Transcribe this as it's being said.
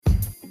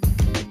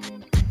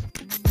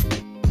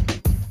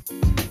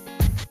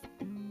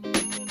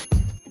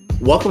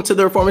Welcome to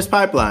the Reformist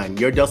Pipeline,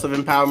 your dose of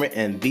empowerment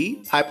and the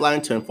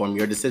pipeline to inform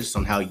your decisions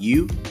on how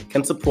you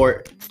can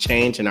support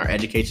change in our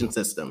education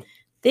system.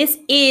 This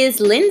is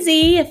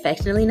Lindsay,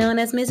 affectionately known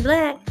as Miss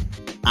Black.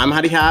 I'm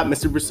Hadi Hop,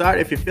 Mr. Broussard.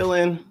 If you're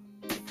feeling,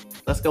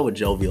 let's go with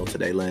jovial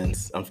today,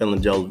 Linz. I'm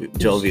feeling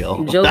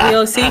jovial.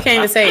 Jovial, see, can't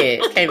even say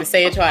it. Can't even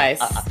say it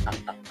twice.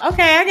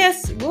 Okay, I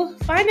guess we'll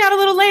find out a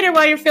little later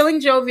why you're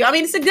feeling jovial. I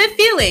mean, it's a good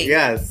feeling.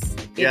 Yes.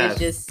 It is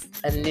just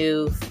a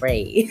new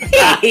phrase.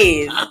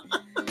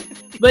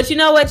 But you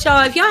know what,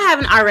 y'all? If y'all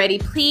haven't already,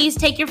 please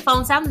take your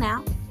phones out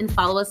now and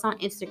follow us on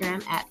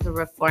Instagram at The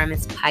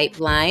Reformist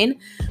Pipeline.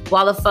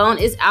 While the phone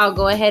is out,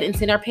 go ahead and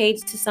send our page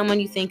to someone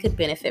you think could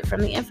benefit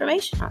from the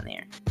information on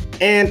there.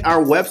 And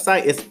our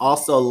website is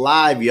also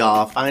live,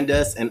 y'all. Find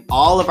us and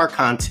all of our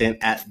content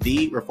at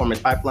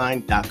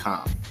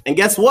thereformistpipeline.com. And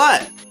guess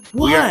what?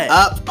 We are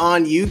up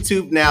on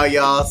YouTube now,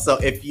 y'all. So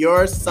if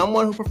you're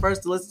someone who prefers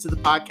to listen to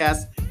the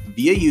podcast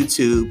via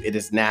YouTube, it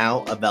is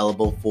now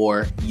available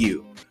for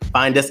you.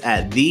 Find us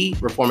at The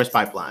Reformist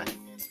Pipeline.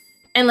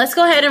 And let's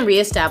go ahead and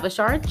reestablish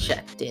our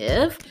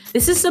objective.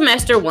 This is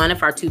semester 1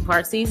 of our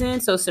 2-part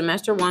season. So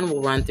semester 1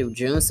 will run through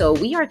June. So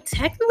we are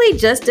technically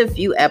just a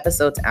few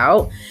episodes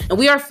out, and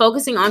we are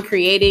focusing on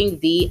creating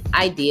the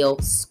ideal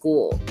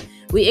school.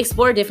 We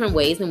explore different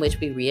ways in which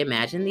we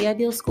reimagine the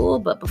ideal school.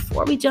 But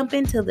before we jump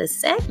into the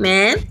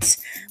segment,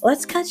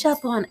 let's catch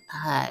up on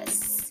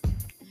us.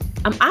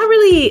 I'm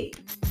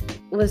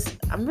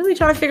really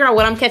trying to figure out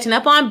what I'm catching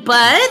up on,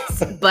 but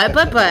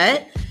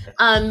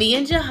me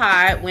and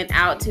Jihad went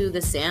out to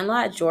the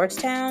Sandlot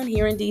Georgetown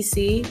here in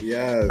DC.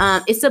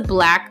 Yes. It's a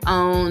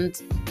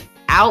Black-owned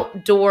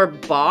outdoor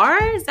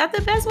bar. Is that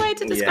the best way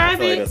to describe I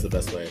feel like that's the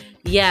best way.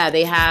 Yeah,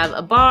 they have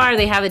a bar.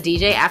 They have a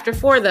DJ after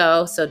 4,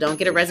 though, so don't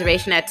get a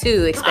reservation at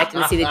 2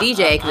 expecting to see the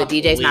DJ, because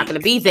the DJ's not going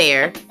to be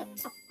there.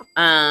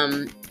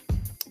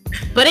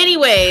 But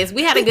anyways,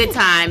 we had a good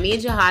time. Me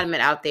and Jihad met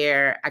out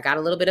there. I got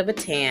a little bit of a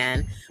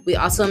tan. We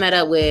also met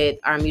up with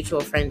our mutual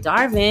friend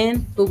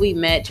Darvin, who we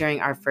met during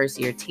our first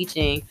year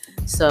teaching.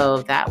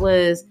 So that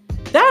was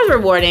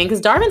rewarding because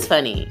Darvin's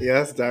funny.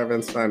 Yes,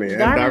 Darvin's funny.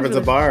 And Darvin's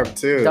a barb,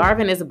 too.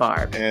 Darvin is a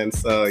barb. And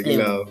so,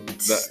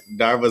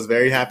 Darv was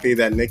very happy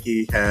that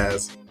Nikki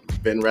has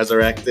been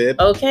resurrected.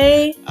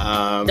 Okay.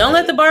 Don't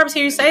let the barbs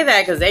hear you say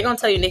that, because they're going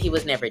to tell you Nikki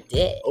was never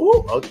dead.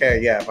 Oh,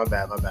 okay. Yeah, my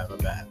bad.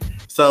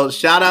 So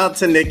shout out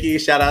to Nikki,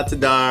 shout out to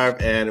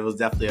Darv, and it was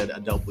definitely a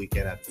dope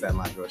weekend at the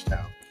Sandlot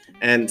Georgetown.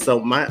 And so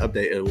my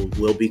update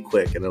will be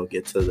quick, and it'll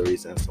get to the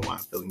reason as to why I'm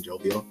feeling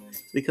jovial.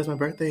 It's because my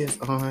birthday is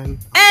on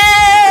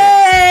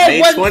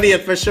May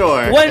 20th for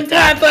sure. One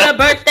time for the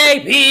birthday,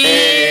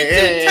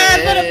 two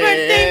times for the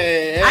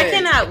birthday. I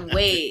cannot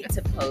wait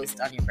to post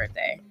on your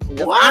birthday.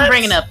 What? I'm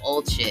bringing up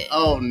old shit.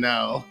 Oh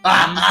no.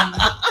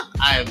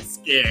 I am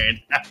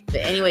scared. But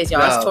anyways,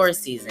 y'all, it's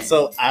tourist season.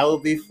 So I will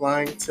be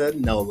flying to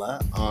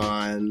NOLA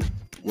on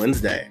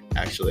Wednesday,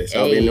 actually.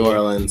 So I'll be in New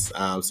Orleans.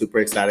 Super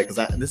excited because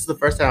this is the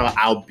first time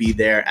I'll be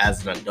there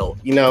as an adult.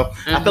 You know,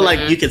 I feel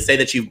like you can say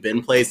that you've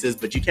been places,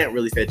 but you can't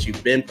really say that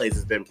you've been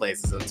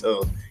places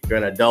until you're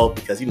an adult,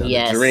 because,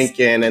 the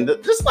drinking and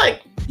just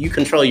like you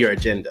control your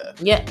agenda.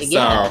 Yeah.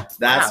 So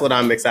that's what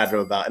I'm excited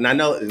about. And I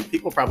know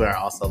people probably are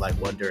also like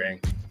wondering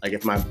like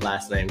if my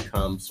last name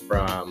comes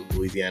from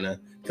Louisiana,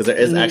 because there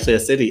is actually a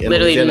city in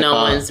Louisiana. Literally no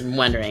one's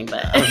wondering,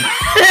 but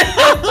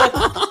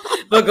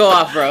but go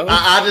off, bro.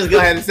 I'll just go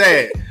ahead and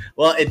say it.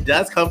 Well, it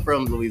does come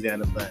from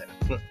Louisiana, but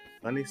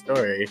funny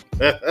story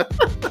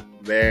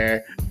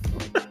there.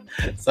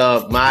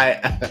 So my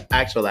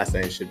actual last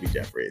name should be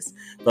Jeffries,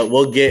 but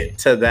we'll get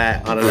to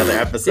that on another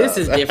episode. This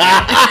is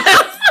different.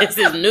 This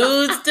is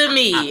news to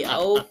me.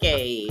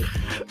 Okay.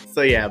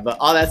 So yeah, but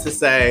all that to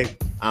say,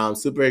 I'm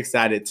super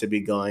excited to be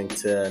going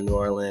to New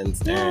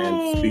Orleans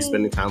and be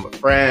spending time with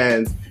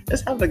friends.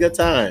 Just having a good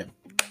time.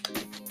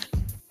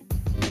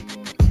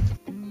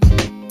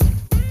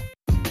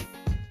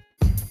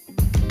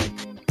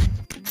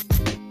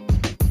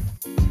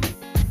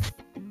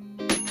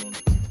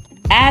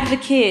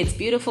 Advocates,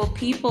 beautiful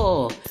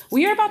people.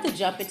 We are about to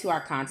jump into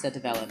our concept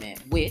development,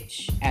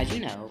 which, as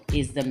you know,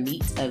 is the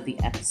meat of the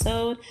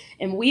episode.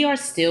 And we are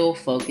still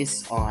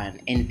focused on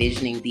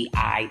envisioning the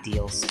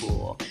ideal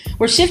school.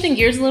 We're shifting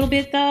gears a little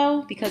bit,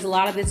 though, because a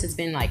lot of this has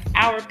been like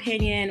our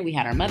opinion. We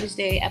had our Mother's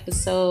Day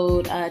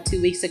episode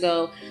 2 weeks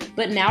ago.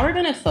 But now we're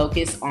going to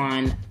focus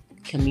on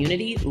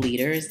community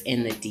leaders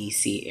in the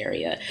DC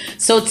area.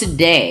 So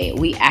today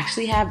we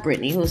actually have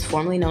Brittany, who is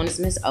formerly known as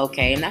Miss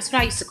OK, and that's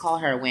what I used to call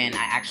her when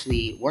I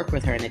actually worked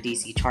with her in the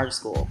DC charter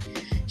school.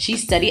 She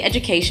studied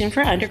education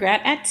for undergrad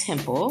at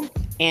Temple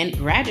and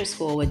graduate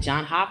school with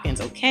Johns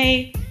Hopkins.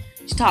 OK,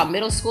 she taught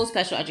middle school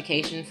special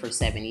education for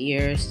 7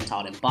 years. She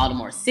taught in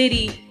Baltimore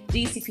City,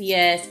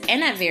 DCPS,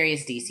 and at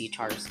various DC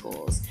charter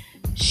schools.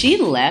 She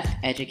left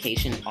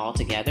education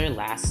altogether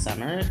last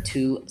summer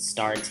to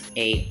start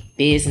a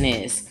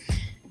business.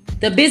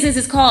 The business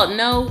is called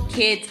No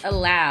Kids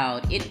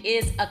Allowed. It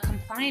is a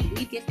compliant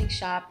weed gifting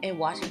shop in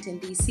Washington,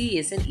 D.C.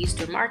 It's in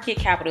Eastern Market,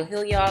 Capitol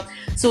Hill, y'all.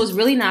 So it's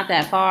really not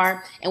that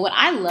far. And what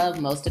I love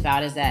most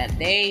about it is that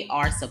they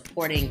are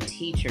supporting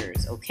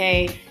teachers,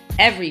 okay?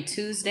 Every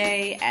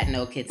Tuesday at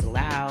No Kids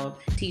Allowed,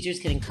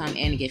 teachers can come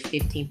in and get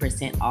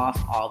 15%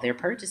 off all their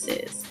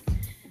purchases.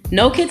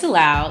 No Kids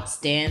Allowed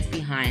stands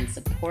behind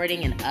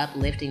supporting and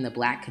uplifting the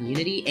Black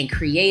community and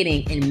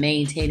creating and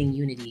maintaining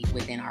unity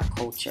within our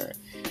culture.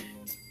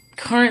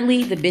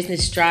 Currently, the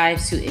business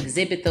strives to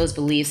exhibit those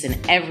beliefs in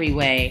every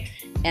way,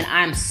 and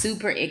I'm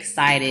super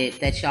excited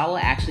that y'all will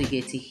actually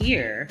get to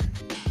hear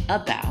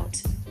about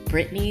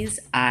Brittany's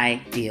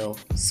Ideal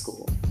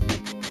School.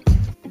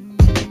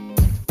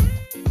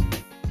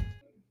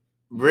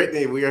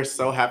 Brittany, we are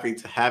so happy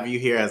to have you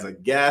here as a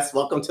guest.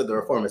 Welcome to the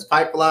Reformist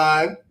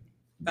Pipeline.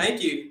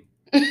 Thank you.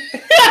 That's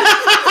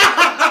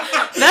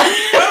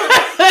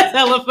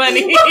hella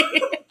funny.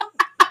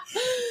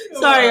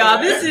 Sorry,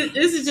 y'all. This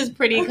is just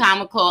pretty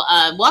comical.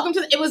 Welcome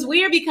to. It was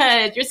weird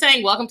because you're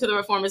saying welcome to the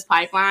Reformist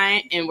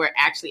Pipeline, and we're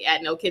actually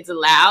at No Kids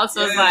Allowed.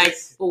 So It's like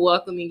we're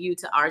welcoming you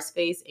to our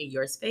space and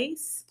your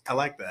space. I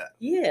like that.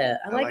 Yeah,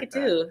 I like it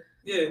too.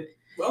 Yeah,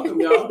 welcome,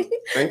 y'all.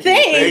 Thank you.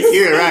 Thank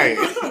you. Right.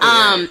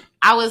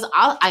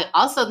 I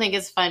also think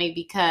it's funny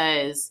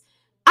because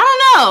I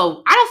don't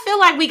know. I don't feel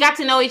like we got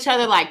to know each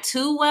other like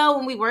too well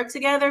when we worked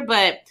together,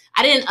 but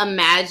I didn't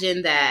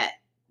imagine that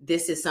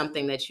this is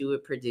something that you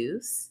would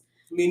produce.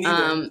 Me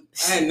neither.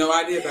 I had no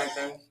idea back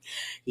then.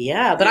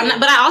 Yeah, but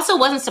I also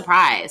wasn't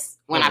surprised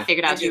when I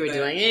figured out you were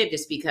doing it,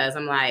 just because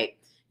I'm like,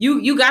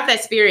 you got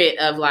that spirit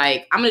of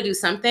like, I'm gonna do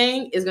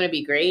something, it's gonna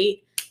be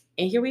great,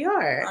 and here we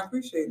are. I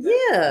appreciate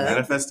that. Yeah,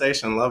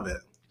 manifestation, love it.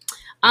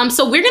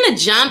 So we're gonna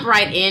jump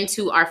right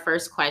into our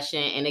first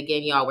question, and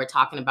again, y'all, we're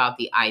talking about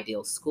the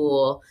ideal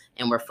school,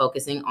 and we're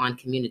focusing on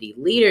community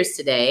leaders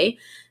today.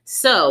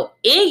 So,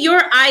 in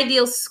your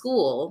ideal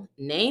school,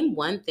 name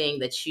one thing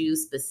that you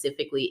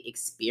specifically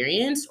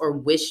experienced or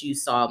wish you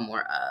saw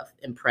more of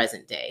in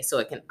present day. So,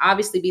 it can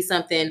obviously be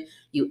something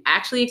you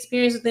actually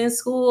experienced within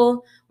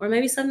school, or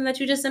maybe something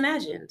that you just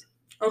imagined.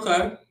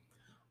 Okay.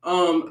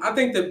 I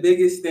think the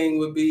biggest thing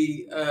would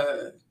be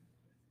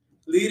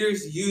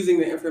leaders using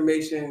the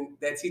information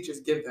that teachers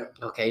give them.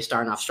 Okay,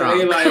 starting off strong. So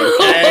they like, jump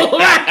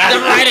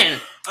right in.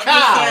 I'm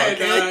just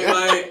saying,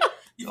 like.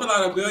 You fill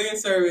out a billion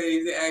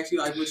surveys that ask you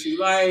like what you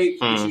like,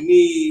 what you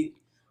need,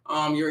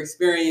 your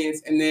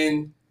experience, and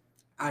then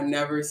I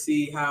never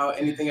see how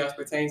anything else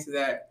pertains to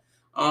that.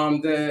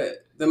 The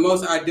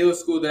most ideal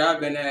school that I've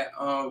been at,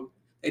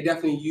 they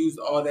definitely use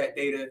all that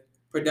data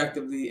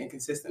productively and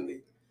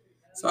consistently.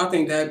 So I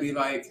think that'd be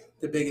like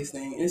the biggest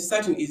thing. And it's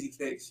such an easy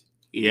fix.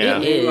 Yeah,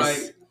 it is.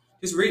 Like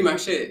just read my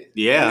shit.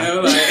 Yeah, you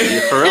know,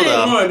 like, for real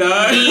though. Come on,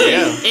 dog.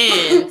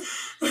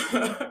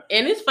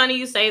 And it's funny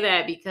you say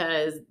that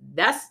because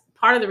that's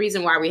part of the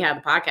reason why we have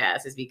the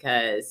podcast is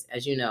because,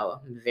 as you know,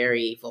 I'm a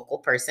very vocal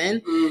person.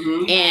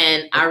 Mm-hmm.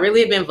 And I really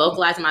have been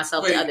vocalizing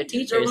myself to other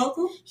teachers. You're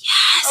vocal?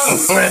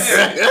 Yes.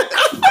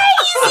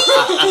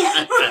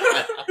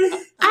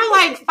 I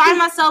like find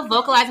myself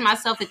vocalizing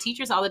myself to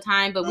teachers all the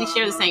time, but we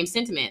share the same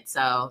sentiment.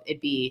 So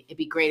it'd be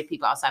great if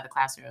people outside the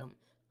classroom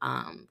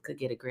could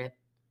get a grip.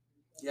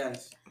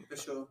 Yes, for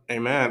sure.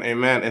 Amen.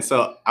 And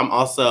so I'm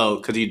also,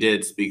 because you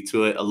did speak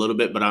to it a little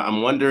bit, but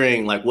I'm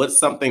wondering, like, what's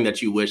something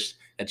that you wish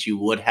that you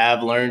would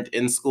have learned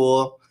in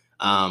school?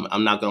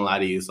 I'm not gonna lie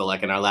to you. So,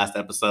 like in our last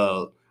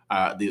episode,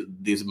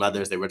 these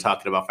mothers, they were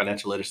talking about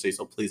financial literacy.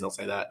 So please don't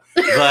say that.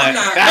 But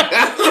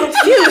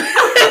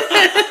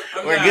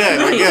we're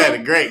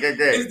good. Great.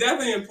 It's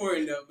definitely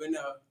important though, but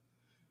no.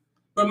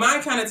 But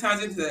mine kind of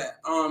ties into that.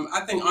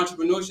 I think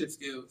entrepreneurship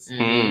skills.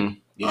 Mm-hmm.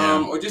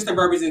 Yeah. Or just a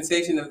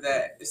representation of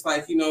that. It's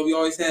like, you know, we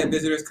always had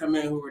visitors come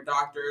in who were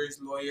doctors,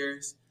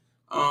 lawyers,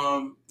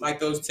 like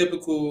those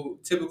typical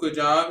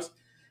jobs.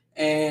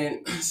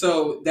 And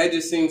so that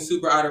just seems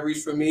super out of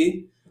reach for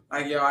me.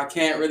 Like, yo, I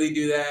can't really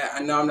do that.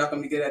 I know I'm not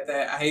going to be good at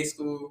that. I hate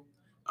school.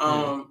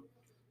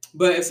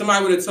 But if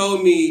somebody would have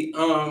told me,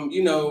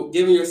 you know,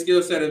 given your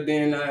skill set of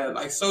being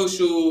like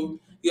social,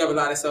 you have a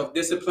lot of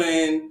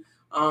self-discipline,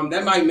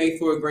 that might make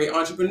for a great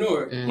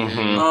entrepreneur.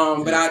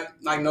 Mm-hmm. But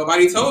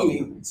nobody told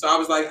me. So I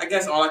was like, I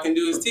guess all I can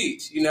do is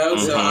teach, you know?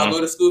 Mm-hmm. So I'll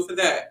go to school for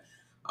that.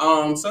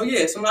 So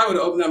yeah, somebody would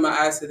have opened up my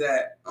eyes to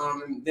that.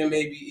 And then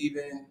maybe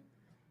even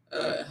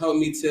help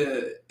me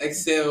to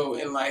excel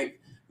in like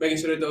making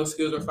sure that those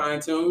skills are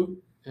fine-tuned.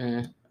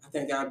 I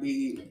think I'd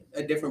be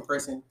a different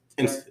person.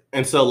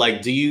 And so,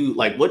 like,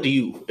 what do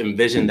you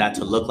envision that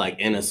to look like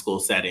in a school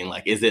setting?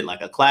 Like, is it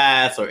like a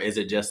class or is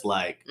it just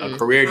like a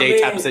career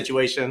day type of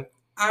situation?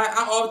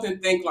 I often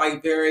think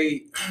like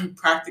very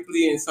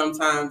practically and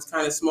sometimes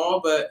kind of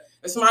small, but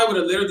if somebody would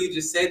have literally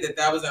just said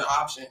that was an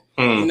option,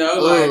 you know,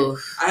 like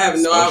I have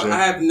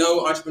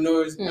no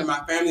entrepreneurs in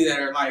my family that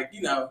are like,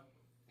 you know,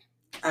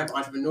 I have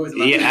entrepreneurs in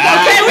my family.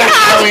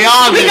 We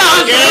all do.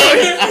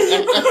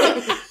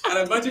 And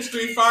a bunch of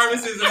street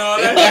pharmacists and all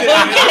that shit. You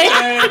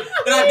know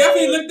what that I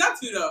definitely looked up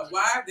to though.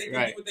 Why? They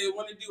can do what they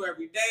want to do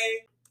every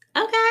day.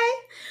 Okay.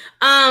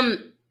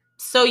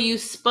 So you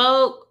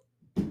spoke.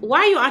 Why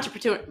are you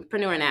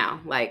entrepreneur now?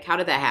 Like, how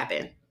did that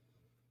happen?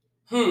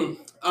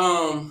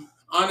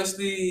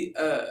 Honestly,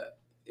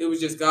 it was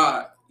just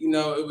God. You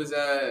know, it was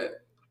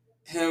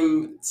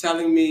him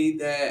telling me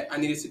that I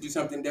needed to do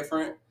something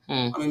different.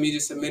 I mean, me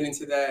just submitting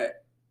to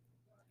that.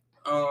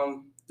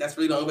 That's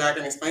really the only way I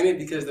can explain it,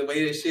 because the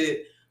way this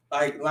shit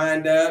like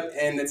lined up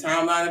and the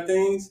timeline of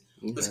things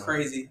was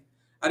crazy.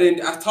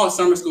 I taught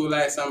summer school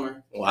last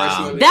summer. Wow.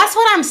 Personally. That's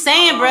what I'm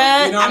saying,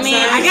 bruh. You know what I mean,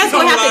 I'm saying? I guess So,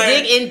 we'll have like,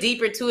 to dig in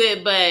deeper to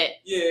it, but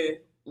yeah.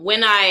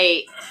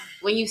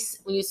 When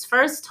you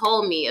first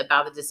told me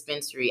about the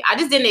dispensary, I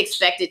just didn't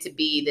expect it to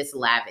be this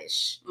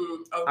lavish.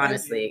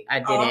 Honestly, I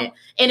didn't.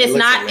 And it's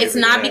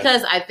not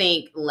because I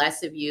think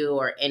less of you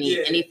or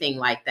anything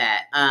like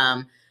that.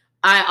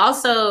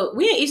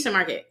 We in Eastern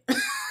Market.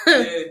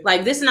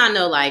 Like, this is not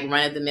no like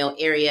run of the mill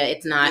area.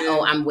 It's not,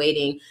 I'm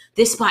waiting.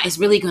 This spot is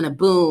really gonna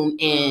boom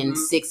in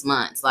 6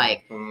 months.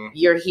 Like,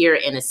 you're here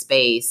in a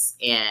space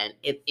and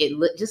it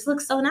just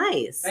looks so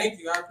nice. Thank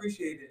you. I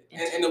appreciate it.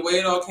 And the way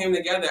it all came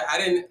together, I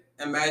didn't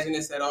imagine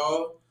this at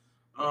all.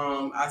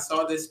 I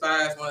saw this spot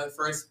as one of the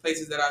first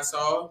places that I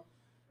saw.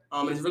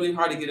 It's really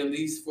hard to get a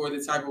lease for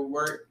the type of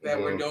work that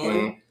we're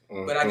doing.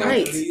 But I got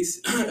the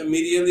lease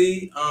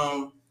immediately.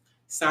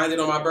 Signed it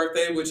on my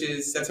birthday, which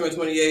is September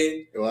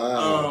 28th.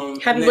 Wow.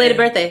 Happy belated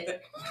birthday.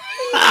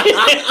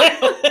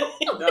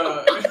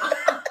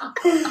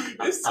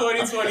 It's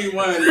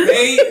 2021.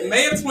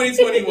 May of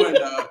 2021,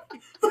 dog.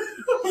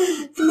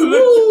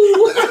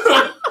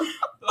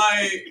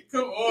 Like,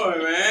 come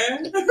on,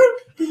 man.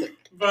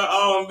 But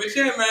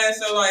yeah, man.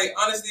 So like,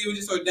 honestly, it was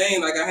just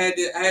ordained. Like, I had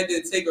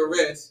to take a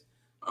risk.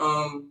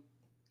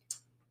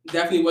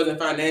 Definitely wasn't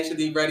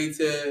financially ready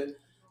to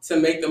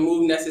make the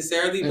move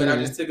necessarily, but I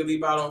just took a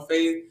leap out on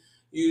faith,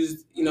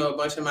 used, a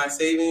bunch of my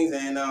savings,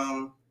 and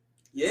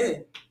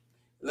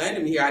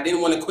landed me here. I didn't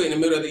want to quit in the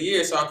middle of the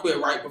year, so I quit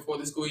right before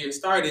the school year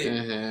started.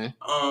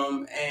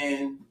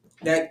 And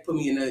that put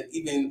me in an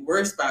even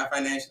worse spot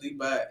financially,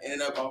 but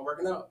ended up all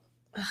working out.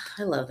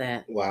 I love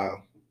that.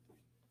 Wow.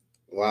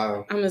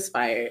 I'm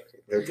inspired.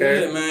 Okay.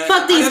 Good, man.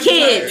 Fuck these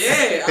kids.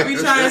 I be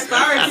trying to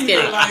inspire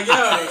people. Like, yo,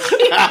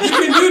 you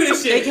can do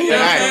this shit. You know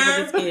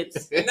what I'm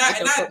saying?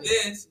 Not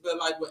this, but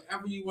like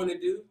whatever you want to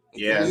do,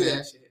 you can do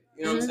that shit.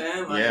 You know what I'm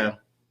saying? Like,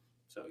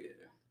 So yeah.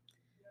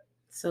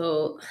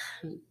 So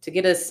to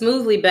get us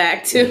smoothly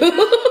back to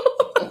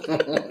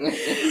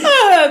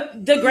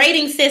the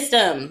grading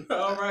system.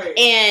 All right.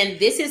 And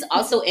this is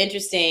also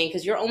interesting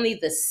because you're only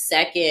the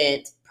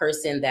second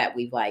person that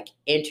we've like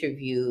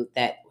interviewed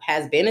that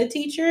has been a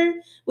teacher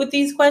with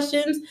these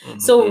questions.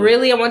 So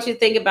really, I want you to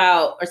think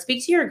about or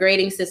speak to your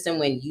grading system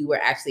when you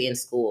were actually in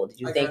school. Did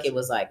you think it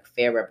was like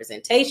fair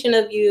representation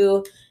of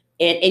you?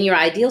 And in your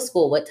ideal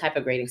school, what type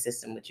of grading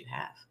system would you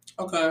have?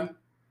 Okay.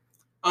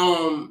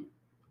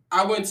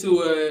 I went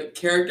to a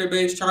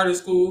character-based charter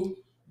school.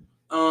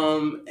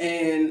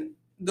 And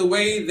the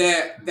way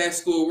that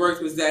school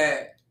worked was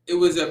that it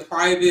was a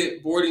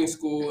private boarding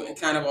school and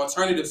kind of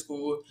alternative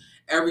school.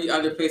 Every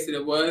other place that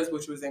it was,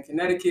 which was in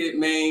Connecticut,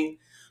 Maine.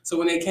 So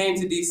when they came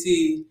to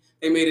DC,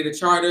 they made it a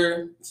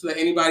charter so that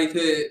anybody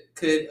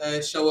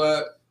could show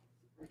up.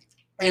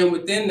 And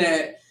within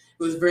that, it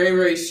was very,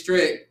 very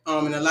strict.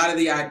 And a lot of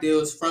the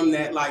ideals from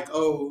that, like,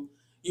 oh,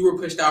 you were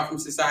pushed out from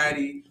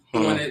society.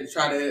 We want to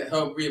try to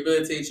help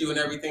rehabilitate you and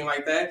everything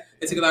like that.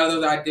 They took a lot of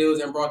those ideals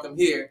and brought them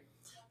here.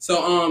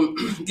 So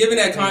given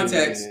that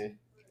context,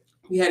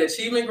 we had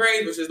achievement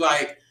grades, which is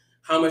like,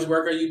 how much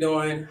work are you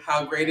doing?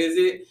 How great is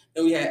it?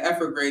 Then we had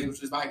effort grades,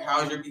 which is like,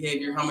 how's your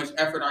behavior? How much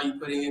effort are you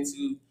putting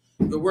into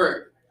the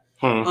work?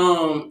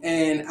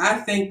 And I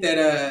think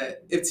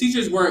that if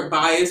teachers weren't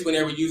biased when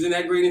they were using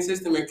that grading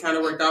system, it kind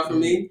of worked out for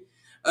me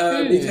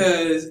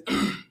because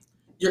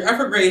your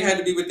effort grade had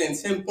to be within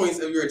 10 points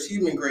of your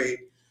achievement grade.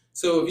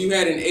 So if you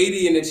had an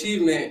 80 in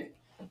achievement,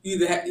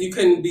 you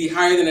couldn't be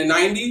higher than a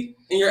 90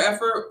 in your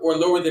effort or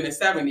lower than a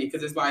 70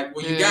 because it's like,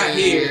 well, you got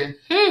here.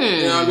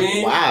 You know what I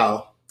mean?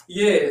 Wow.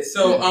 Yeah.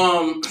 So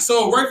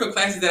so it worked for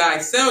classes that I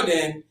excelled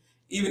in,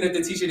 even if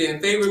the teacher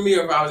didn't favor me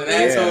or if I was an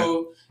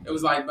asshole. It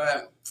was like,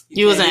 but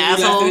you was an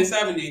asshole. Less than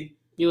 70.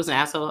 You was an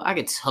asshole. I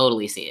could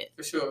totally see it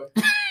For sure.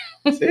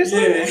 Seriously?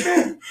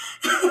 Yeah.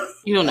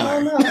 You don't know her. I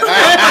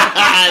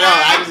know.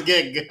 I just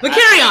get good. But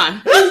carry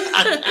on.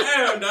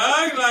 Damn,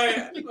 dog. Like,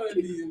 I just want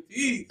to be in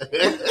peace.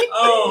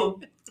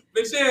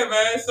 But yeah,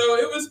 man. So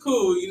it was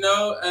cool,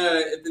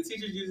 If the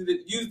teachers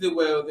used it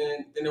well,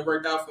 then it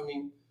worked out for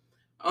me.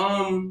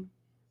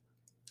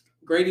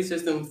 Grading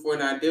system for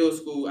an ideal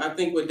school, I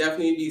think would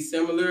definitely be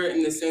similar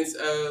in the sense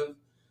of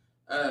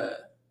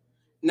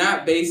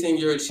not basing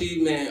your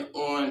achievement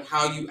on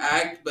how you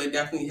act, but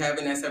definitely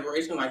having that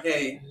separation. Like,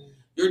 hey,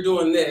 you're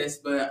doing this,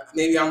 but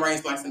maybe I'm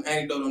writing like some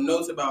anecdotal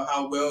notes about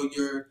how well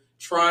you're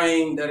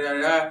trying,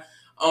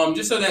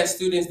 just so that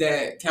students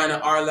that kind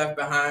of are left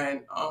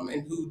behind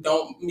and who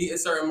don't meet a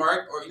certain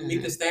mark or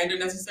meet the standard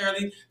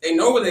necessarily, they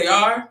know where they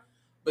are,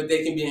 but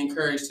they can be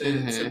encouraged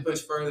to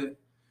push further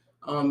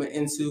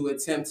and to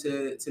attempt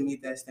to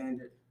meet that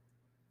standard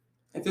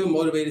and feel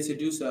motivated to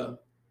do so.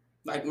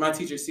 like my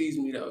teacher sees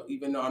me though,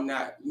 even though I'm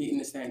not meeting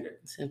the standard.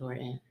 It's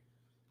important.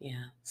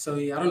 Yeah. So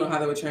yeah, I don't know how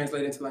that would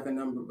translate into like a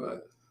number,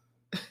 but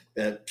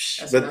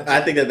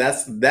I think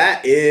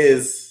that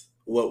is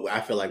what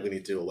I feel like we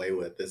need to do away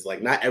with. Is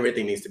like not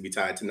everything needs to be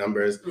tied to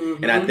numbers.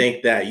 Mm-hmm. And I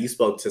think that you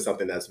spoke to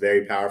something that's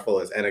very powerful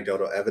as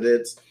anecdotal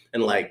evidence.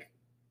 And like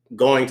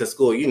going to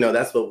school,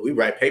 that's what we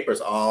write papers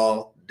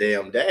all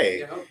damn day.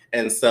 Yeah.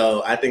 And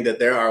so I think that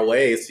there are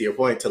ways, to your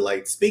point, to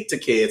like speak to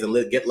kids and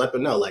let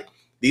them know like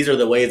these are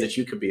the ways that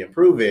you could be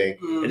improving,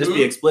 and just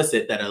be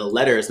explicit that a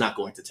letter is not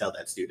going to tell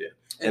that student.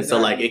 Exactly. And so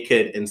like it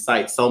could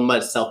incite so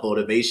much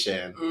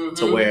self-motivation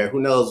to where who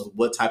knows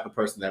what type of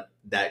person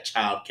that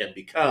child can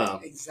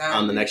become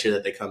on the next year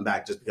that they come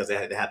back, just because they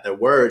have their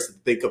words to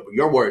think of,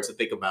 your words to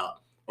think about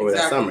over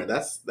that summer.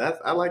 That's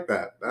I like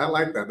that.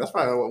 That's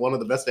probably one of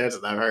the best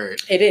answers I've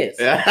heard. It is.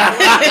 Yeah.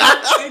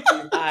 Thank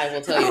you. I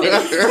will tell you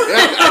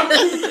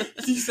this.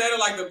 She said it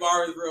like the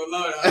bar is real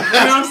low though. You know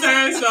what I'm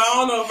saying? So I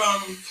don't know if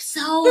I'm...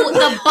 So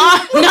the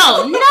bar...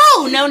 No.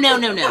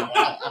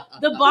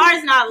 The bar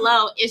is not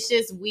low. It's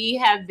just we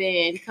have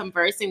been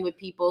conversing with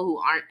people who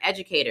aren't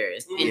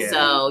educators. And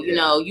you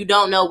know, you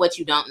don't know what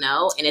you don't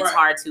know. And it's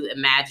hard to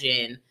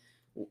imagine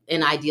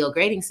an ideal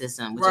grading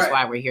system, which is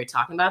why we're here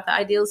talking about the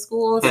ideal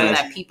school, so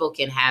that people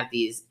can have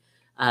these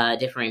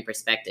differing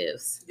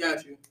perspectives.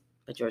 Got you.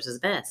 But yours is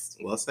best.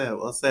 Well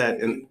said.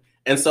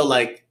 And so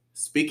like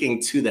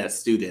speaking to that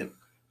student,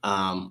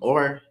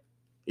 or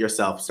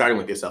yourself, starting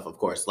with yourself, of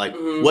course, like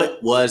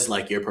what was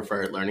like your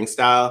preferred learning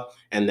style?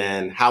 And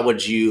then how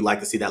would you like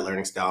to see that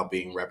learning style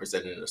being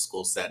represented in a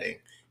school setting,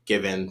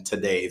 given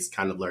today's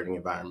kind of learning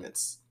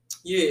environments?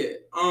 Yeah.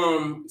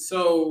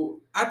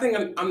 So I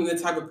think I'm the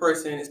type of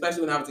person,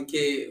 especially when I was a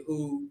kid,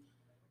 who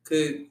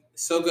could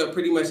soak up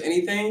pretty much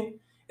anything.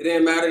 It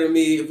didn't matter to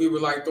me if we were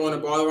like throwing a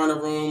ball around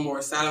the room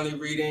or silently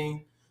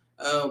reading,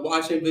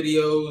 watching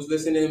videos,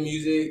 listening to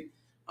music.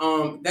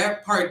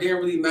 That part didn't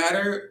really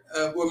matter.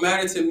 What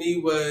mattered to me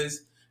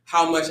was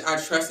how much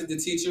I trusted the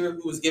teacher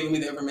who was giving me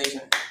the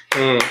information.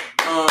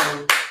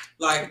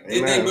 Like,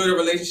 did they build a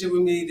relationship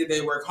with me? Did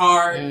they work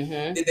hard?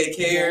 Did they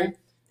care?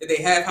 Did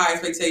they have high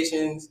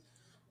expectations?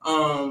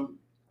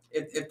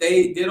 If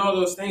they did all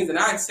those things, then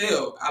I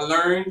excelled. I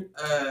learned.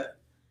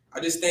 I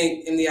just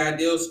think in the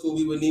ideal school,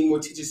 we would need more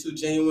teachers who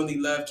genuinely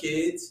love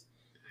kids.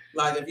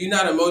 Like, if you're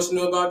not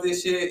emotional about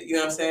this shit, you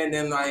know what I'm saying,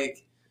 then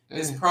like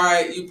it's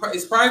probably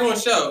going to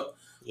show.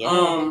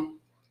 Yeah.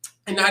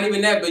 And not even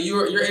that, but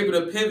you're able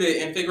to pivot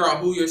and figure out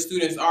who your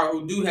students are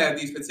who do have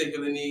these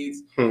particular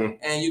needs,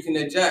 and you can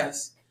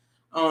adjust.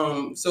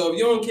 So if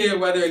you don't care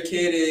whether a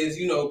kid is,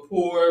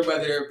 poor,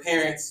 whether their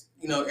parents,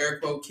 air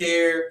quote,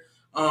 care,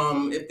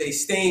 if they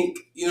stink,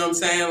 you know what I'm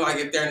saying? Like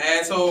if they're an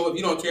asshole, if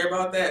you don't care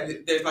about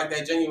that, there's like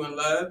that genuine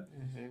love,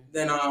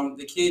 then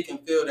the kid can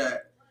feel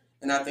that.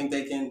 And I think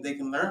they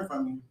can learn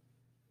from you.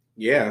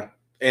 Yeah.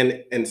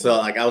 And so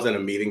like I was in a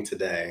meeting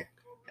today,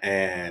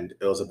 and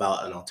it was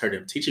about an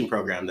alternative teaching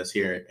program that's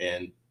here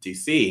in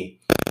DC.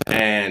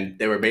 And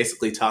they were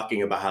basically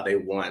talking about how they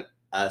want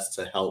us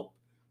to help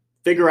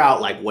figure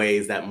out like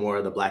ways that more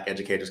of the Black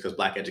educators, because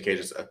Black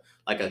educators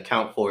like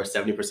account for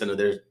 70% of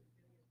their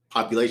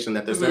population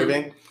that they're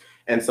serving.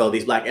 And so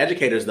these Black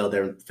educators, though,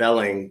 they're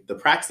failing the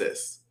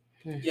praxis.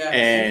 Yeah.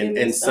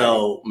 And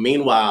so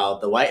meanwhile,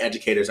 the white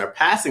educators are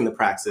passing the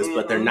praxis,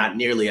 but they're not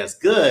nearly as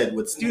good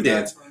with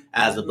students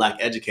as the Black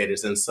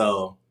educators. And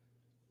so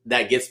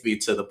that gets me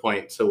to the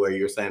point to where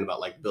you're saying about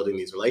like building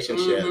these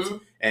relationships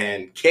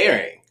and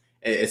caring.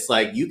 It's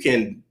like you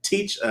can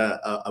teach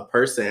a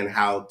person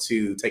how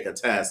to take a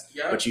test,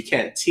 but you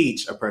can't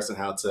teach a person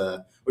how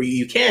to, or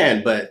you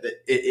can, but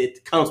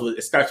it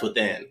starts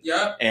within.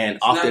 Yeah. And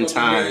it's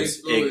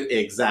oftentimes,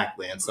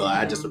 exactly. And so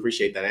I just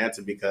appreciate that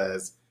answer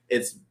because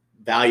it's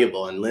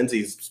valuable. And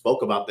Lindsay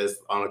spoke about this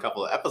on a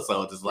couple of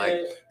episodes. It's like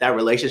that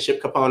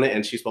relationship component.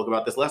 And she spoke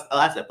about this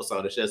last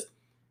episode. It's just,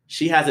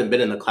 she hasn't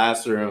been in the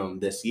classroom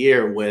this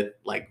year with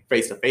like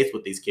face-to-face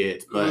with these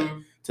kids, but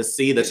to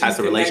see the types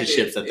of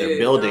relationships that they're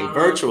building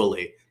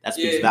virtually, that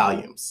speaks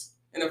volumes.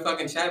 In a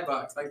fucking chat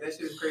box. Like, that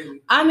shit is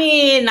crazy. I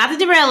mean, not to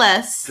derail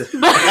us,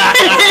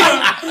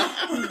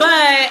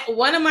 but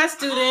one of my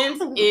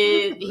students,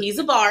 he's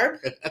a barb.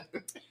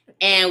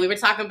 And we were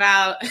talking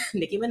about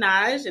Nicki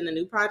Minaj and the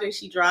new project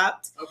she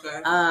dropped.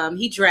 Okay.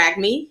 He dragged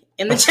me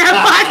in the chat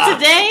box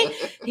today.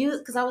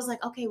 Because I was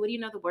like, okay, what do you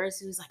know the words?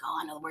 He was like, oh,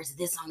 I know the words of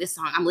this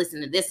song. I'm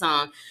listening to this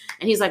song.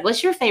 And he's like,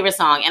 what's your favorite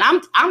song?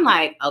 And I'm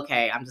like,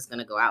 okay, I'm just going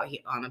to go out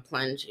here on a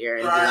plunge here.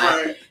 And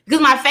like,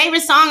 because my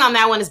favorite song on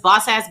that one is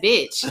Boss Ass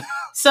Bitch.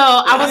 So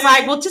I was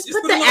like, well, just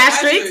put the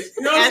asterisk.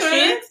 You know what I'm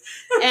saying?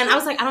 And I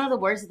was like, I don't know the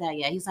words of that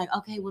yet. He's like,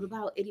 okay, what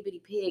about Itty Bitty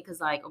Pig? Because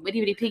like,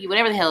 Itty Bitty Piggy,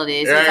 whatever the hell it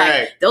is. He's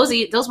like,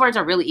 those words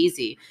are really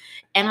easy.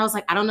 And I was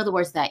like, I don't know the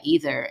words of that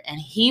either. And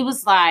he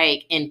was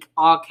like, in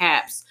all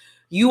caps,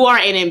 you are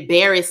an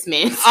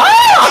embarrassment. He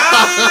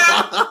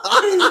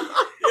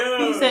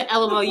said,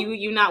 LOL,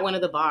 you not one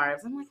of the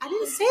barbs. I'm like, I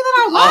didn't say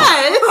that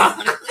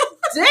I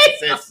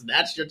was.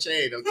 Snatch your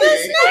chain,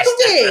 okay? Snatched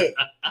it.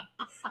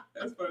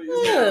 That's funny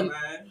as hell,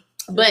 man.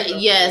 But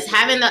yes,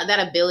 having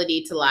that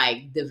ability to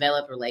like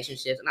develop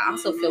relationships, and I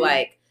also feel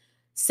like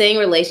saying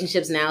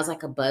relationships now is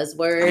like a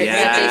buzzword.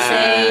 Yes. That they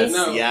say.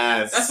 No,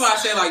 yes. That's why I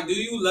say, like, do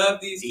you love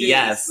these kids?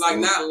 Yes. Like,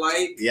 not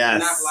like,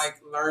 not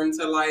like learn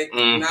to like,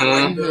 not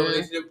like build a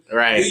relationship.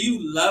 Right. Do you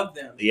love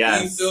them? Yes.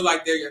 Do you feel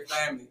like they're your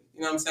family?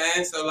 You know what I'm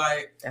saying? So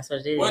like, that's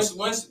what it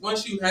is.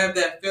 Once you have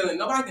that feeling,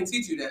 nobody can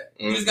teach you that.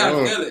 You just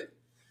gotta feel it.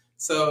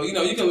 So you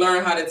know, you can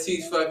learn how to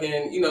teach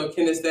fucking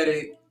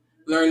kinesthetic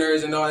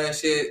learners and all that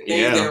shit.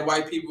 Things that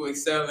white people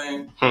excel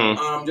in.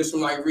 Just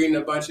from like reading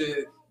a bunch of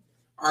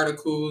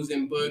articles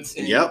and books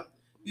and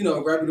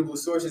reputable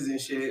sources and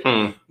shit.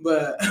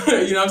 But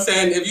you know what I'm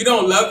saying? If you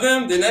don't love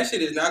them, then that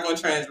shit is not gonna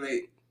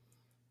translate.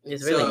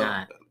 It's really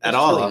not. At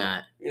all. Really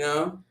not. You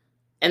know?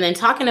 And then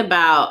talking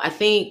about,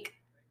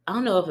 I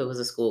don't know if it was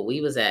a school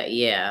we was at,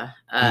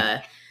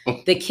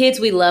 the kids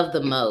we love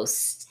the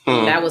most.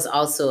 That was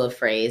also a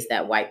phrase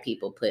that white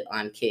people put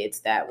on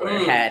kids that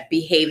had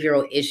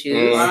behavioral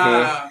issues.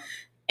 Wow.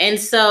 And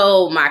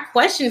so my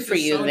question for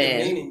you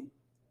then,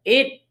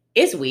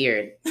 it's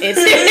weird.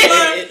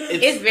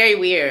 It's very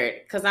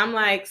weird because I'm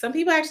like, some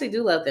people actually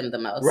do love them the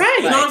most. Right.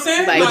 You know what I'm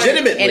saying? Like,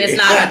 legitimately. And it's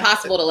not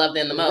impossible to love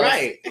them the most.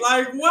 Right.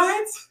 Like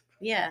what?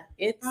 Yeah.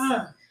 It's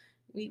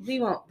we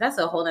won't. That's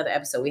a whole nother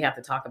episode we have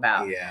to talk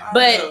about. Yeah.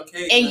 But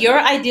in your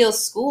ideal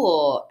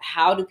school,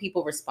 how do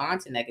people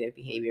respond to negative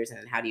behaviors,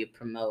 and how do you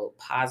promote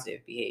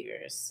positive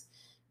behaviors?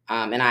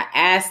 And I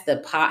asked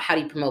how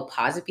do you promote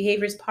positive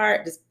behaviors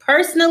part. Just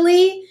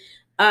personally,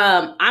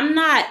 I'm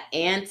not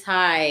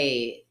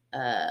anti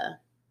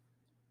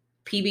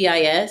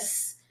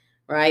PBIS,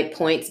 right?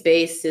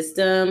 Points-based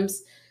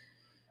systems.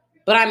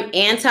 But I'm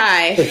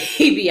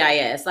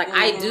anti-PBIS. Like,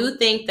 I do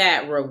think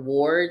that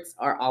rewards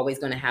are always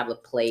going to have a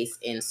place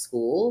in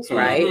schools,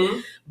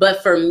 right?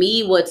 But for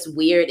me, what's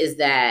weird is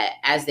that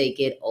as they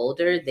get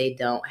older, they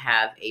don't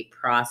have a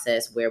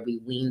process where we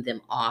wean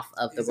them off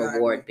of the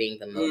reward being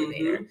the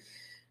motivator.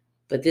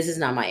 But this is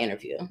not my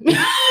interview. Are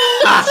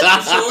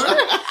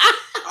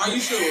you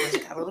sure?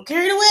 Got a little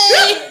carried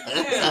away.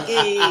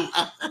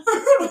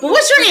 But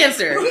what's your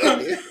answer?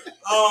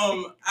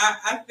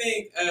 I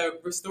think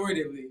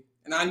restoratively.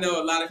 And I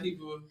know a lot of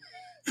people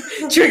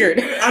triggered.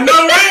 I know,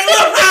 right?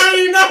 Look,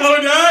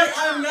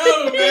 I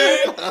know,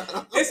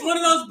 man. It's one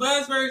of those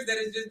buzzwords that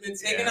has just been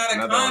taken out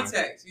of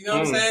context. You know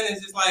what I'm saying?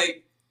 It's just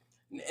like,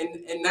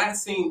 and not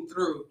seen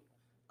through.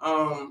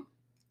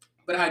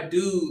 But I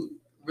do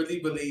really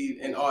believe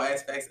in all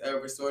aspects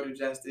of restorative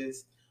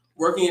justice,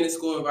 working in a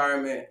school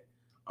environment.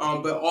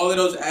 But all of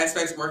those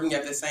aspects working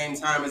at the same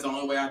time is the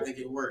only way I think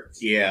it works.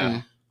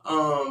 Yeah.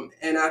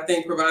 And I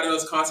think providing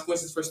those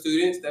consequences for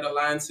students that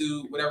align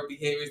to whatever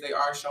behaviors they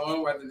are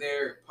showing, whether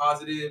they're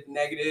positive,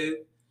 negative,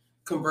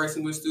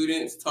 conversing with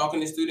students,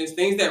 talking to students,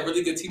 things that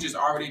really good teachers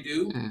already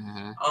do.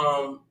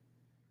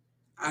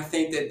 I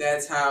think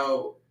that's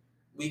how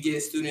we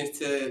get students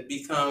to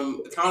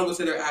become accountable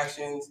to their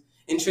actions,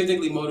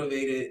 intrinsically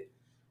motivated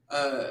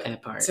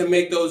to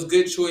make those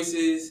good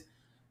choices,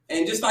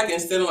 and just like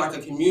instilling like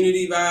a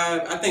community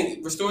vibe. I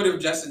think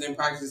restorative justice and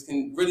practices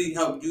can really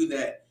help do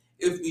that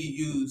if we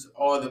use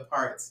all the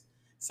parts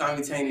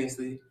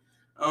simultaneously.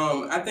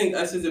 I think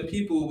us as a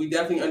people, we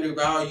definitely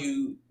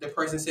undervalue the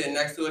person sitting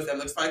next to us that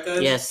looks like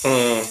us. Yes.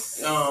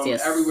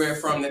 Everywhere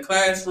from the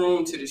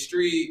classroom to the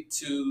street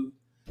to,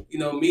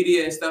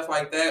 media and stuff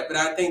like that. But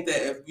I think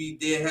that if we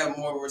did have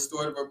more of a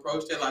restorative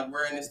approach that like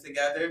we're in this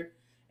together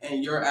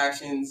and your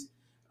actions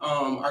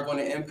are going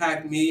to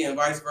impact me and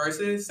vice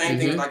versa, same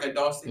thing with like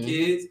adults to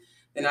kids,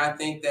 then I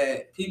think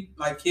that people,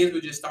 like kids,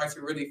 would just start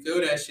to really feel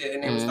that shit,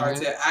 and they would start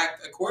to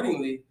act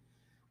accordingly.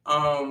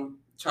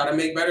 Try to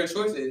make better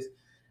choices.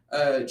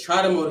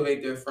 Try to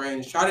motivate their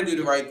friends. Try to do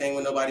the right thing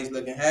when nobody's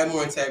looking. Have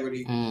more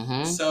integrity.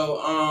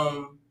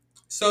 So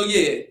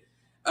yeah.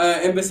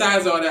 And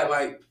besides all that,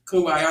 like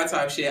kumbaya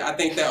type shit, I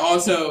think that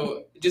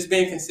also just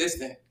being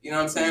consistent. You know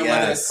what I'm saying? Yes.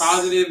 Whether it's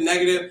positive,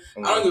 negative,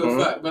 I don't give a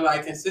fuck. But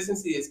like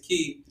consistency is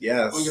key.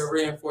 Yes. When you're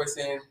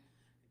reinforcing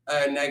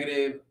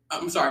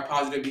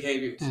positive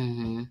behaviors.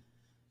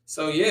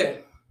 So yeah,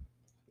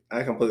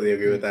 I completely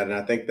agree with that, and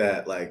I think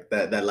that like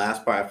that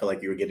last part, I feel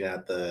like you were getting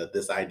at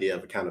this idea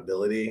of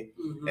accountability,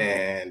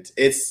 and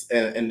it's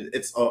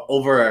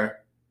over.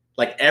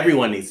 Like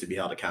everyone needs to be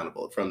held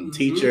accountable, from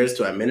teachers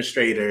to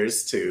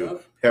administrators to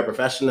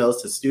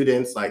paraprofessionals to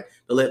students, like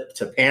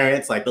to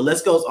parents, like the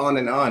list goes on.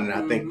 And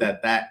I think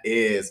that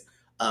is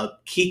a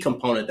key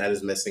component that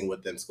is missing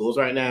within schools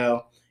right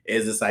now,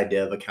 is this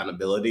idea of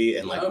accountability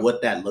and like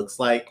what that looks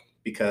like.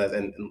 Because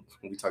and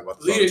we talk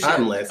about this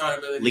all the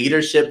time,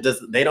 leadership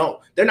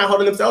they're not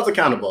holding themselves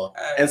accountable.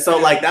 And so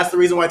like that's the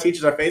reason why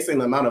teachers are facing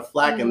the amount of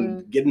flack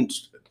and getting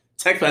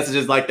text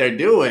messages like they're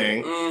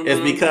doing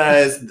is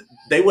because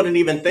they wouldn't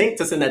even think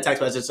to send that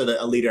text message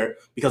to a leader,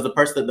 because the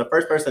first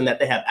person that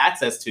they have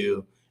access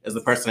to is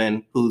the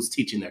person who's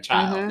teaching their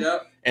child.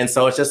 And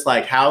so it's just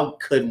like, how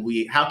can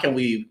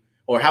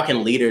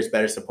leaders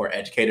better support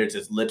educators?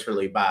 Is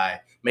literally by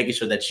making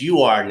sure that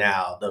you are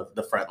now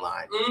the front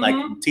line. Like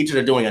teachers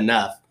are doing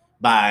enough,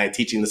 by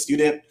teaching the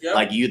student. Yep.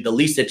 Like the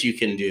least that you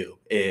can do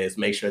is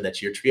make sure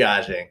that you're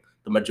triaging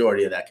the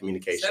majority of that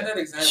communication. Set that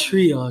example.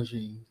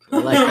 Triaging. I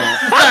like that.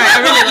 Sorry, I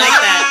really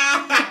like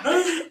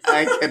that.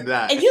 I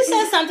cannot. And you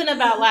said something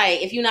about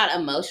like if you're not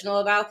emotional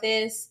about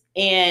this,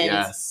 and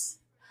Yes.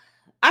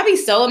 I be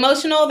so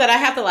emotional that I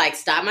have to like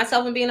stop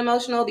myself from being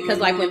emotional because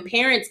like when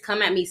parents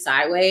come at me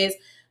sideways,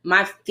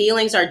 my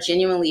feelings are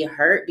genuinely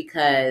hurt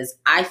because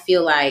I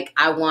feel like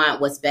I want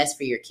what's best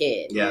for your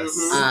kid. Yes.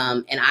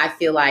 And I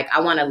feel like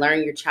I want to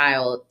learn your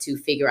child to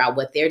figure out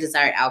what their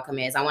desired outcome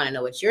is. I want to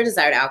know what your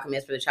desired outcome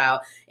is for the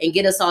child and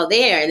get us all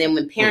there. And then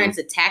when parents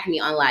attack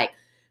me on like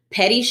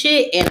petty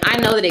shit, and I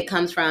know that it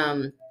comes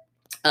from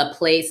a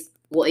place,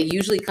 well, it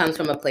usually comes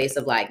from a place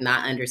of like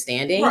not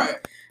understanding. Right.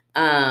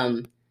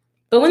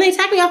 But when they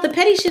attack me off the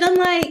petty shit, I'm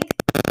like,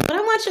 but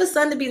I want your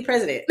son to be the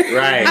president.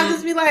 Right. I'll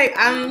just be like,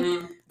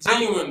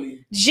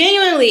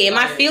 Genuinely, and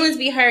my feelings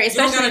be hurt,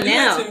 especially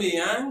now. To me,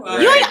 huh? I'm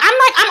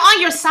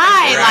on your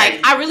side. Right.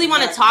 Like, I really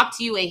want to talk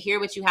to you and hear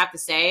what you have to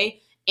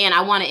say. And I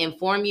want to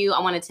inform you.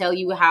 I want to tell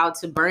you how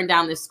to burn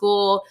down the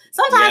school.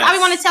 Sometimes I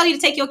want to tell you to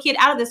take your kid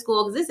out of the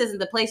school because this isn't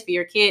the place for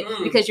your kid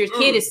because your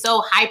kid is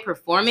so high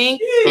performing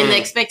and the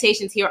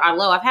expectations here are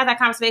low. I've had that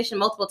conversation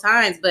multiple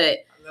times,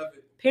 but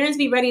parents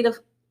be ready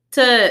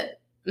to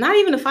not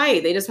even to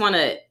fight. They just want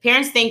to.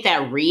 Parents think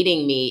that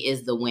reading me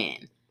is the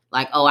win.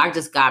 Like, oh, I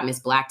just got Miss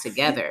Black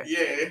together.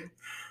 Yeah.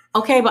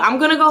 Okay, but I'm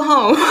gonna go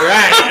home.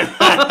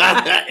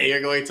 Right. And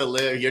you're going to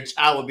live. Your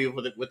child will be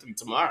with him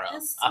tomorrow.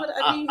 That's what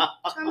I be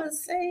trying to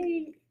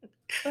say.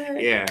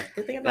 But Yeah.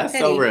 the thing about That's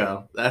petty, so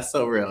real. That's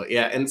so real.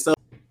 Yeah. And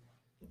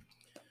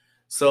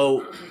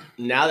so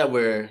now that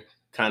we've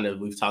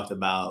talked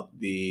about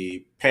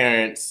the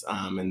parents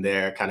and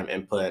their kind of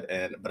input,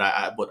 but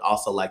I would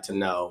also like to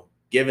know,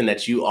 given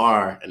that you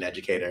are an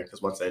educator,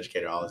 because once an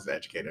educator, always an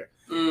educator,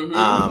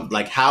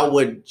 like how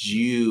would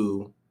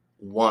you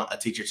want a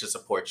teacher to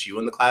support you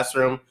in the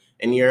classroom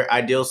in your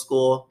ideal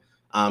school?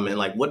 And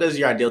like, what does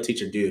your ideal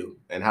teacher do?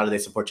 And how do they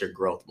support your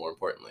growth, more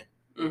importantly?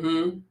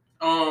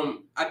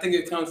 I think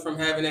it comes from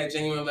having that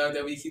genuine love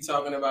that we keep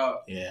talking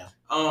about. Yeah.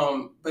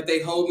 But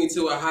they hold me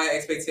to a high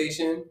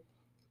expectation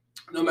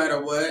no matter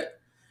what.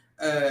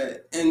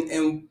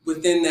 And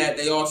within that,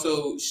 they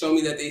also show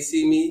me that they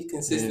see me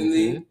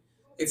consistently.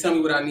 They tell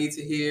me what I need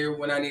to hear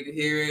when I need to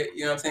hear it.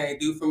 You know what I'm saying? They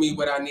do for me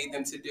what I need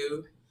them to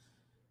do.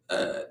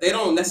 They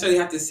don't necessarily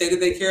have to say that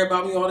they care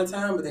about me all the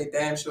time, but they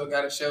damn sure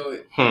got to show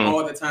it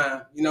all the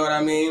time. You know what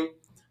I mean?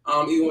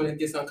 Even when it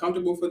gets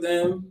uncomfortable for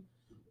them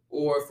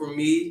or for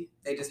me,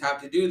 they just have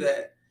to do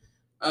that.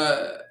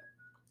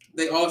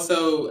 They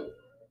also,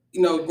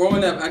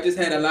 growing up, I just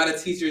had a lot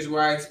of teachers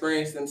where I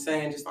experienced them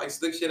saying just like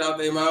slick shit out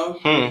their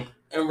mouth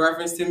in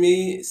reference to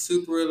me,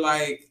 super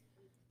like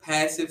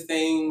passive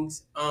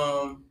things,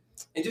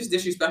 and just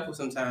disrespectful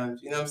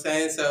sometimes. You know what I'm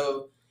saying?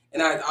 So,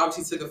 and I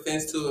obviously took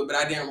offense to it, but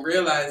I didn't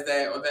realize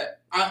that,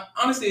 I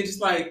honestly, it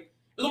was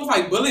almost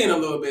like bullying a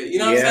little bit. You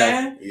know what I'm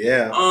saying?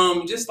 Yeah.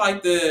 Just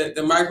like the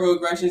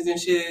microaggressions and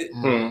shit.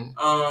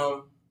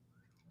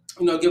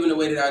 Given the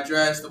way that I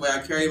dress, the way I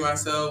carry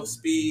myself,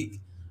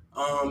 speak,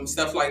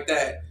 stuff like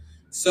that.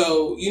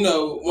 So,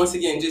 once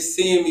again, just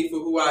seeing me for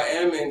who I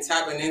am and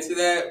tapping into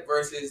that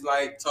versus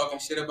like talking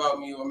shit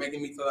about me or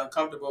making me feel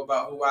uncomfortable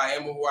about who I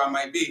am or who I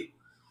might be.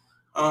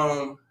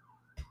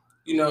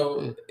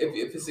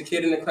 If it's a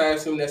kid in the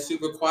classroom that's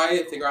super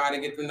quiet, figure out how to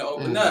get them to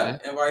open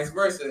up, and vice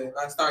versa. If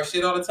I start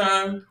shit all the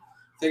time,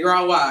 figure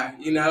out why,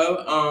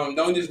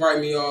 don't just write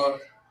me off.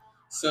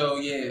 So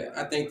yeah,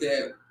 I think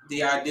that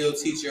the ideal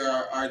teacher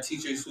are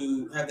teachers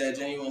who have that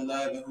genuine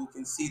love and who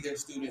can see their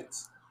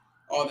students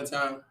all the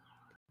time.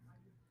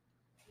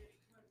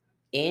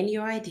 In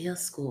your ideal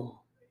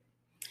school,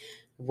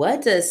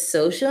 what does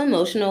social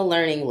emotional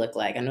learning look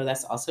like? I know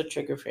that's also a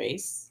trigger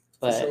phrase,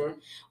 but Sure.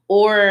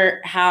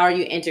 Or how are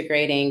you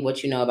integrating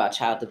what you know about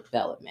child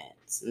development?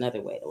 It's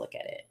another way to look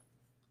at it.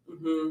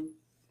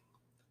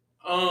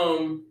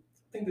 I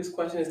think this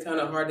question is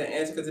kind of hard to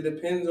answer because it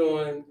depends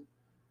on,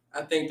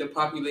 I think, the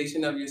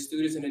population of your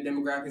students and the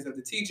demographics of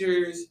the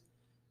teachers,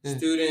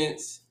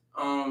 students,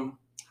 how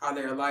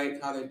they're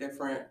alike, how they're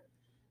different.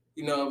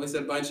 If it's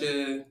a bunch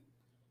of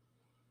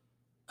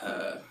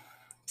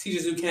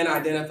teachers who can't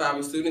identify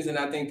with students, and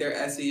I think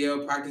their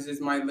SEL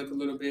practices might look a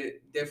little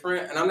bit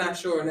different. And I'm not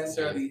sure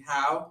necessarily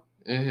how,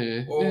 but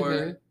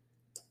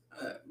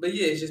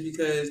yeah, it's just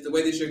because the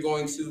way that you're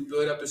going to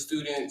build up a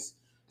student's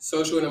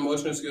social and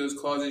emotional skills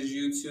causes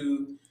you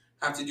to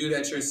have to do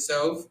that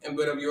yourself and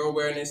build up your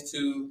awareness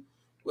to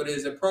what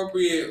is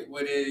appropriate,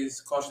 what is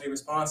culturally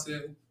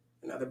responsive,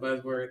 another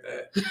buzzword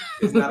that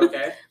is not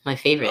okay. My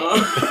favorite.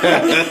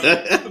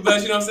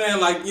 But you know what I'm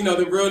saying? Like,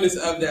 the realness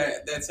of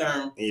that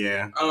term.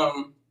 Yeah.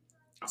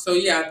 So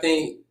yeah, I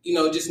think,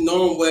 just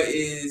knowing what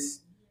is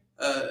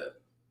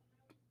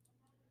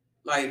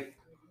like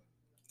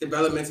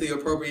developmentally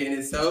appropriate in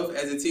itself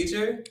as a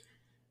teacher,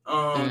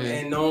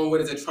 and knowing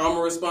what is a trauma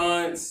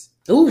response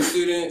for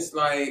students,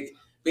 like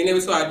being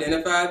able to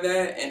identify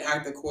that and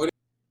act accordingly.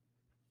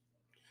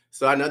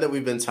 So I know that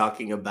we've been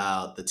talking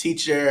about the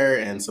teacher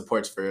and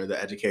supports for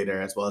the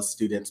educator as well as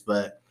students,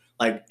 but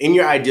like in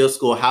your ideal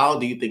school, how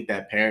do you think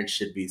that parents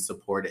should be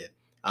supported?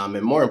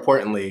 And more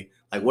importantly,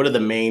 like what are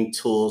the main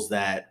tools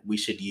that we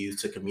should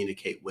use to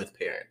communicate with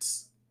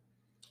parents?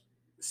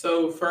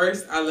 So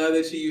first, I love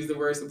that you use the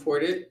word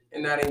supported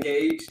and not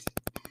engaged.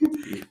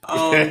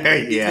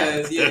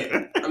 Yeah. Because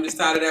I'm just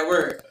tired of that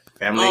word.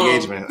 Family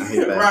engagement. I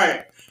hate that.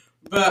 Right.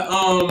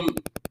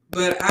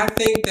 But I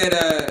think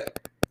that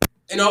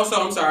and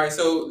also I'm sorry.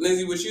 So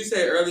Lindsay, what you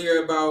said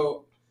earlier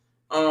about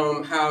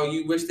how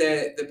you wish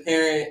that the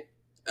parent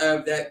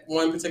of that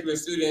one particular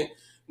student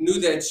knew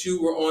that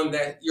you were on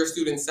your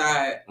student's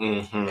side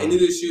Mm-hmm. and knew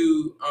that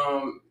you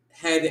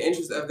had the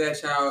interest of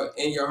that child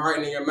in your heart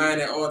and in your mind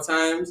at all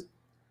times.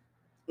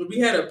 We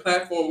had a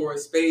platform or a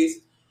space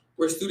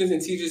where students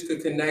and teachers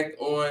could connect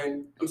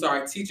on. I'm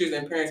sorry, teachers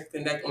and parents could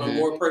connect on a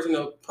more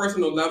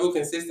personal level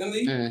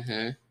consistently.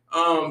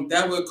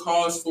 That would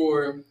cause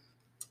for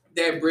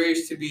that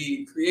bridge to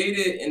be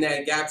created and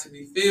that gap to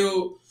be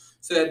filled,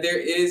 so that there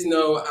is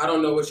no, I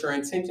don't know what your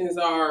intentions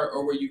are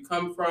or where you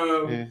come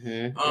from,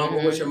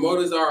 or what your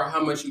motives are or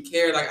how much you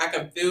care. Like I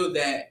can feel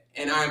that,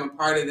 and I'm a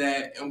part of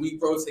that, and we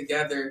grow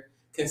together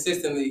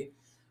consistently.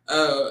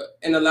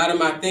 And a lot of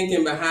my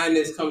thinking behind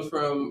this comes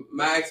from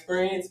my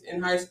experience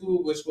in high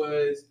school, which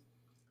was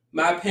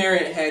my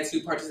parent had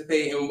to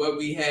participate in what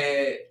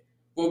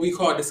we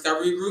call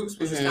discovery groups,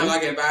 which is kind of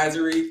like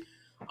advisory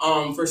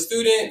for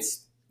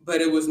students, but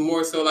it was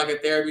more so like a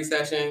therapy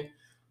session,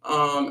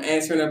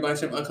 answering a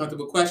bunch of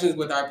uncomfortable questions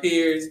with our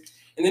peers.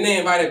 And then they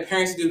invited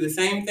parents to do the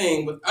same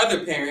thing with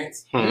other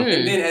parents.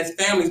 And then as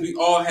families, we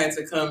all had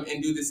to come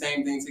and do the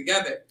same thing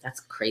together. That's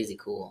crazy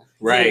cool.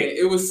 Right.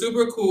 Yeah, it was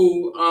super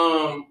cool.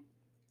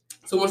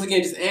 So once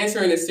again, just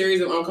answering a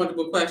series of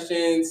uncomfortable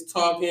questions,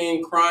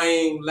 talking,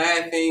 crying,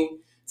 laughing,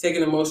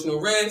 taking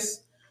emotional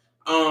risks.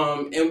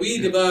 And we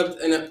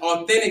developed an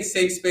authentic,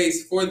 safe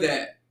space for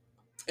that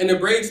and a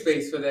brave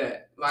space for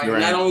that. Like,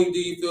 not only do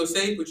you feel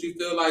safe, but you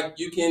feel like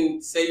you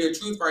can say your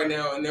truth right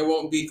now and there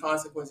won't be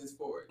consequences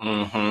for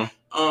it.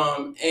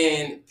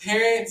 And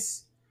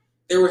parents,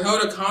 they were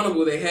held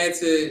accountable. They had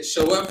to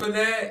show up for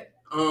that,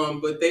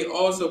 but they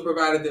also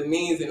provided the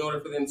means in order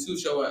for them to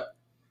show up.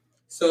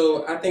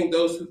 So I think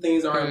those two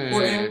things are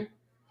important.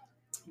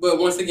 But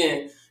once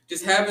again,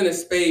 just having a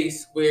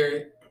space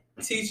where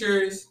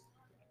teachers,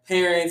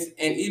 parents,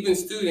 and even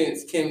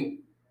students can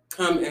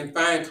come and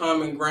find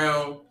common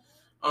ground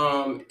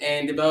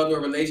and develop a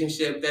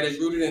relationship that is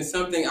rooted in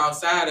something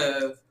outside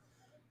of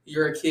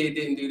your kid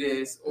didn't do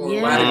this, or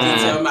why did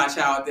you tell my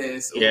child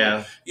this? Or,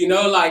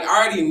 like, I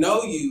already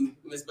know you,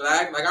 Miss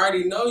Black. Like, I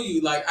already know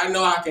you. Like, I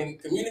know I can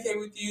communicate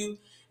with you.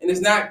 And it's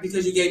not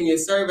because you gave me a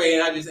survey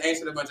and I just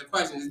answered a bunch of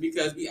questions. It's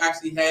because we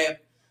actually have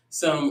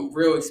some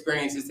real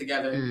experiences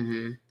together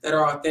that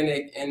are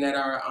authentic and that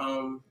are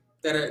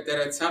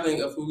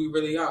telling of who we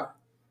really are.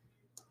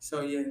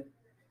 So,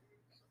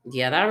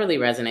 yeah, that really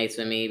resonates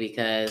with me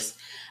because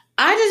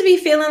I just be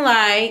feeling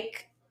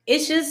like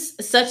it's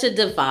just such a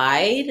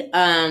divide.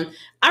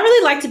 I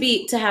really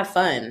like to have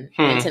fun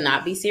and to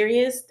not be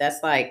serious.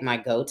 That's like my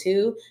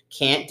go-to.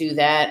 Can't do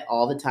that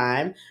all the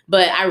time,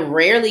 but I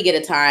rarely get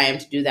a time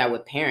to do that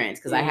with parents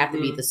because I have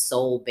to be the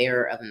sole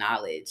bearer of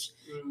knowledge.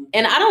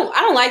 And I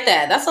don't like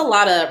that. That's a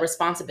lot of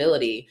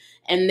responsibility.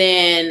 And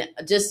then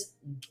just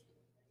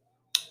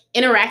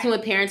interacting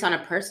with parents on a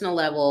personal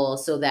level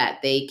so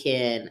that they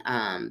can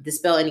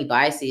dispel any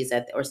biases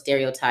or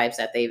stereotypes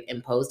that they've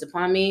imposed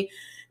upon me.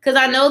 Because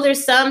I know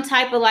there's some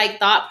type of like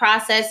thought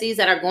processes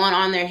that are going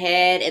on in their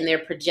head and they're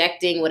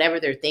projecting whatever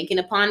they're thinking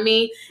upon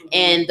me.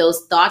 And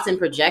those thoughts and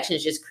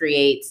projections just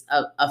creates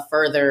a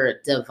further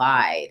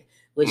divide,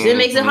 which then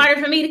makes it harder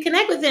for me to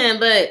connect with them.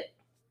 But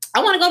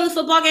I want to go to the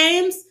football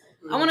games.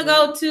 I want to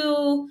go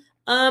to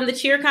the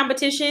cheer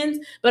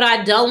competitions, but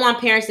I don't want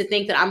parents to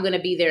think that I'm going to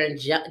be there and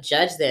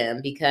judge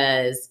them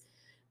because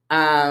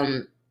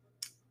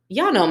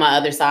y'all know my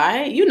other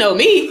side. You know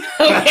me,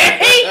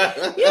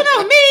 okay? You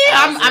know me.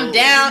 I'm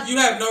down. You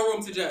have no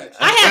room to judge.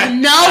 I have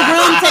no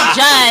room to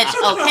judge,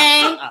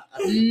 okay?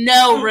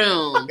 No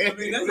room. I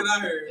mean, that's what I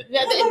heard.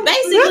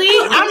 Basically,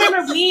 I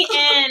remember me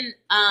and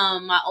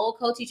my old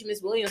co-teacher,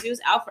 Miss Williams, we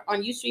was out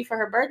on U Street for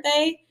her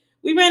birthday.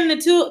 We ran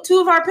into two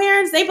of our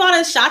parents. They bought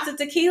us shots of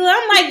tequila.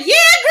 I'm like, yeah,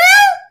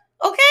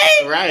 girl.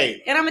 Okay.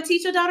 Right. And I'm going to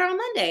teach your daughter on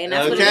Monday. And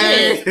that's what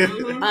it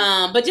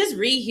is. But just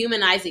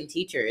rehumanizing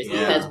teachers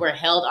because we're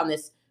held on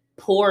this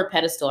poor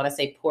pedestal. And I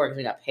say poor because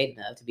we got paid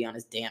enough to be on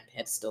this damn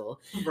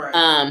pedestal.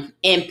 Right.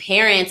 And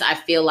parents, I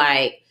feel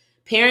like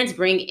parents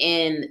bring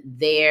in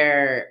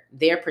their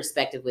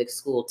perspective with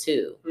school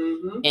too.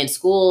 And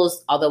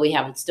schools, although we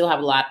still have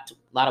a lot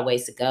of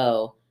ways to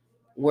go,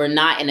 we're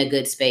not in a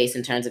good space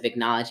in terms of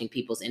acknowledging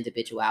people's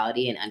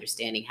individuality and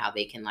understanding how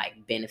they can like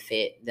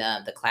benefit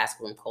the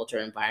classroom culture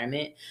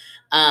environment.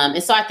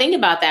 And so I think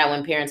about that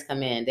when parents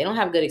come in, they don't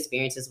have good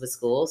experiences with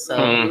school.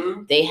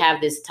 So they have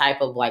this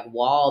type of like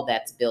wall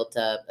that's built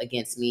up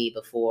against me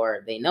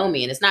before they know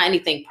me. And it's not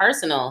anything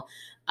personal.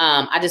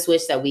 I just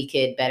wish that we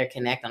could better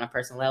connect on a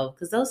personal level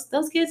because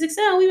those kids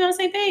excel. We were on the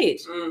same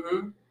page.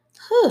 Mm-hmm.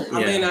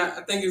 I mean,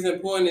 I think it's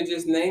important to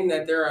just name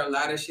that there are a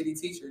lot of shitty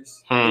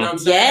teachers. You know what I'm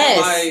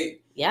saying?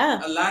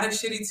 Yes. A lot of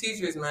shitty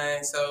teachers,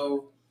 man.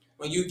 So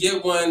when you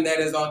get one that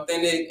is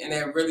authentic and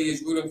that really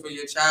is rooting for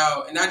your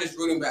child, and not just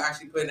rooting, but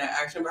actually putting that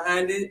action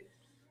behind it,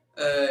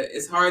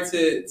 it's hard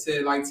to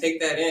like take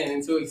that in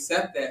and to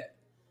accept that.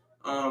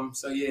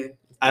 So yeah.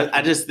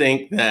 I just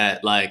think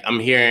that like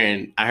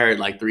I heard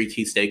like 3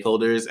 key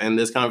stakeholders in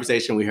this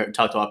conversation. We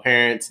talked about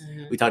parents,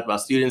 we talked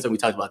about students, and we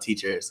talked about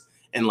teachers.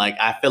 And like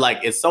I feel like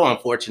it's so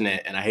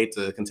unfortunate, and I hate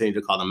to continue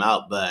to call them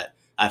out, but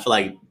I feel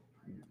like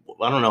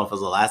I don't know if it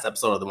was the last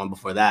episode or the one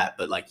before that,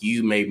 but like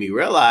you made me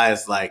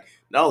realize like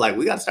no, like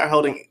we got to start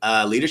holding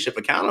leadership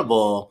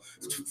accountable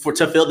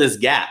to fill this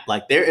gap.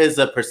 Like there is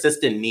a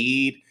persistent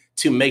need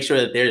to make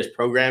sure that there is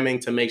programming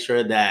to make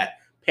sure that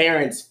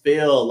parents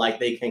feel like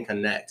they can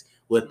connect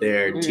with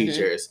their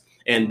teachers.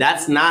 And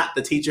that's not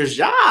the teacher's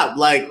job.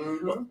 Like,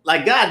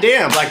 like,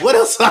 goddamn, like, what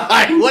else?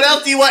 Like, what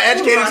else do you want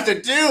educators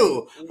to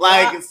do?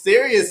 Like,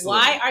 seriously.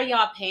 Why are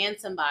y'all paying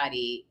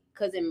somebody?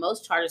 Because in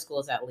most charter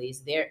schools, at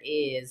least, there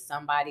is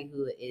somebody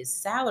who is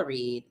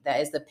salaried that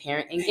is the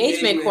parent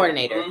engagement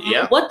coordinator.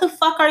 Yeah. What the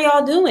fuck are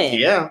y'all doing?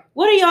 Yeah.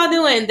 What are y'all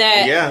doing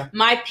that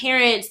my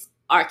parents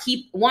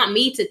want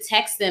me to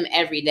text them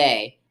every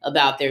day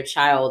about their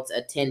child's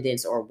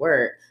attendance or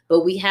work,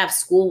 but we have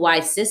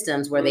school-wide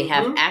systems where they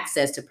have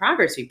access to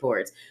progress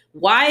reports.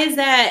 Why is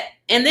that?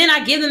 And then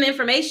I give them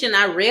information.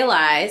 I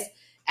realize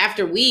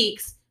after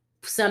weeks,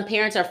 some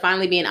parents are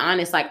finally being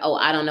honest, like, oh,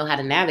 I don't know how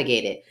to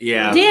navigate it.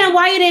 Yeah. Damn,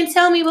 why you didn't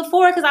tell me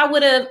before? Because I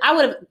would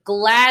have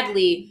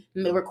gladly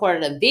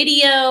recorded a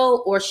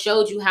video or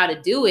showed you how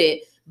to do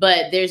it.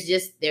 But there's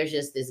just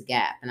this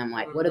gap. And I'm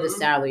like, what are the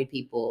salaried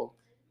people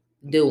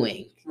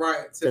doing?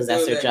 Right. Because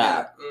that's their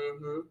job.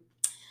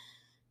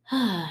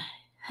 I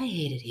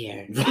hate it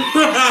here.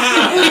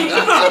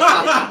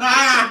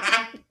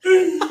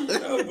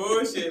 No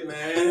bullshit,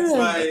 man. It's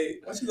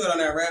like once you go down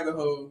that rabbit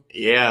hole,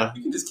 you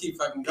can just keep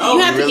fucking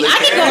going. I can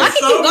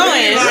keep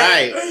going.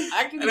 Right.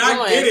 I can keep going.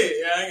 I get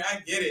it. I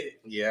get it.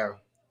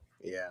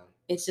 Yeah.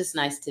 It's just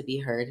nice to be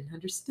heard and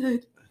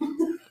understood.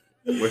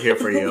 We're here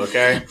for you,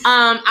 okay?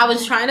 I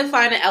was trying to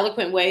find an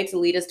eloquent way to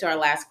lead us to our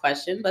last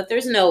question, but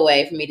there's no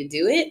way for me to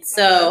do it.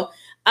 So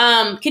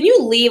can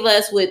you leave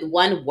us with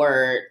one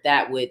word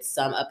that would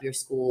sum up your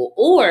school?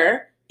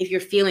 Or if you're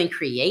feeling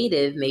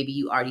creative, maybe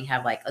you already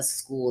have like a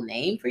school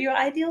name for your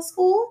ideal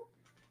school?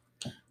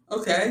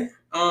 Okay.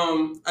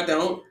 I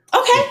don't.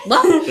 Okay.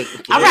 Well,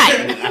 all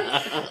right.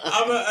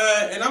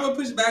 I'm gonna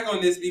push back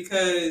on this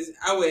because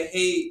I would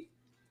hate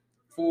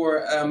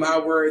for my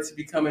word to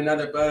become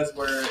another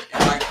buzzword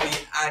in like the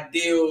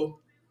ideal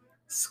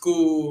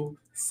school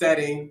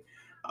setting.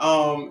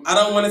 I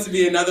don't want it to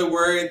be another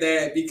word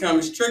that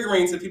becomes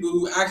triggering to people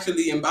who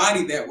actually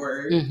embody that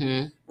word,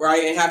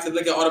 right? And have to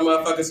look at all the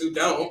motherfuckers who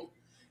don't.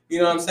 You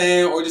know what I'm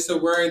saying? Or just a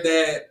word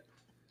that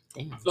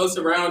floats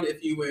around,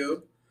 if you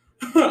will.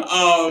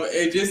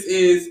 It just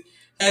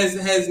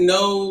has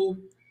no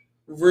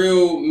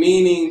real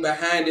meaning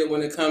behind it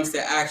when it comes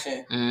to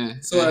action.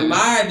 So in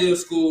my ideal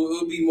school,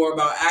 it would be more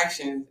about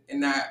action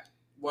and not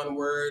one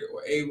word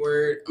or a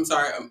word. I'm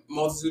sorry, a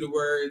multitude of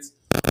words,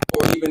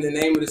 or even the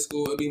name of the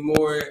school. It would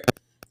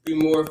be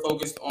more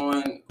focused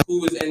on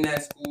who is in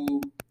that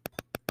school,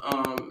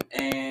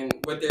 and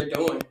what they're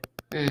doing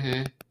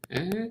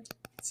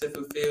to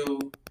fulfill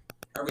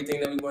everything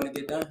that we want to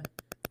get done.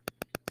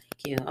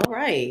 Thank you. All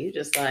right, you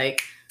just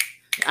like.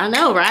 I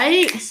know,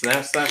 right?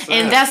 Snap.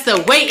 And that's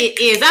the way it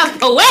is. That was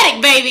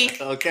poetic, baby.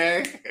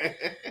 Okay.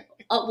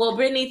 Well,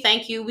 Brittany,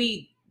 thank you.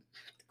 We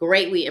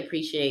greatly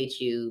appreciate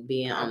you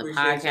being on the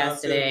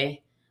podcast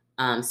today.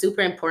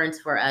 Super important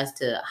for us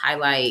to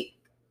highlight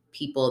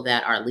people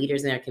that are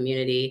leaders in their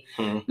community.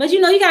 But you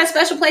got a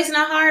special place in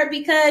our heart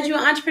because you're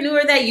an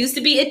entrepreneur that used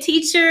to be a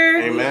teacher.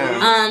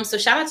 Amen. So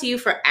shout out to you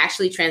for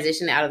actually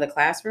transitioning out of the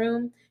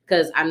classroom.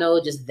 Because I know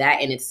just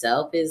that in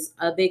itself is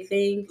a big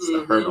thing. It's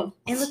a hurdle.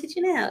 And look at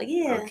you now.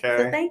 Yeah. Okay.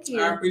 So thank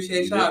you. I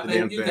appreciate y'all.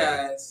 Thank you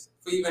guys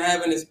for even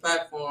having this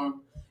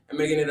platform and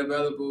making it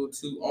available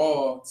to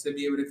all to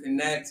be able to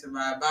connect, to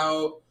vibe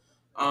out,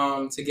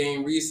 to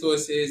gain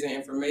resources and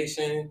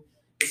information.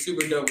 It's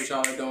super dope what y'all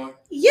are doing.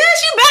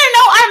 Yes, you better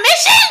know our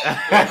mission.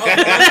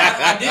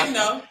 I didn't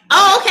know.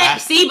 Oh, okay.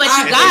 See, but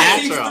you got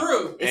it.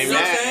 Through. Amen. You know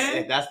what I'm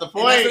saying? That's the And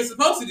point. that's what it's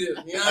supposed to do.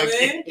 You know what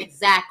I mean?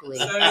 Exactly.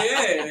 So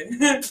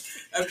yeah,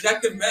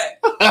 objective met.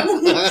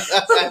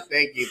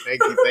 Thank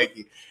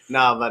you.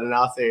 No, but in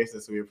all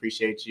seriousness, we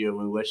appreciate you and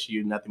we wish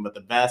you nothing but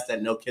the best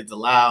at No Kids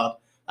Allowed.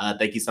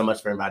 Thank you so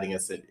much for inviting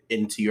us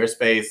into your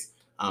space.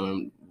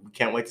 We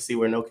can't wait to see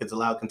where No Kids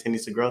Allowed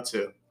continues to grow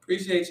to.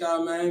 Appreciate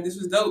y'all, man. This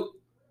was dope.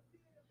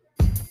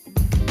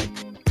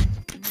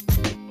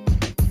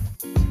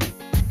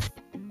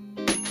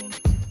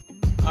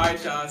 All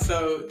right, y'all.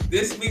 So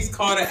this week's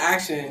call to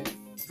action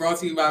brought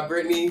to you by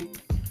Brittany,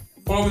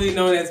 formerly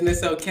known as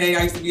Miss OK.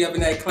 I used to be up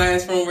in that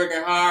classroom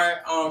working hard.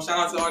 Shout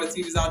out to all the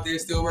teachers out there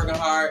still working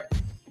hard.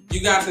 you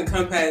guys can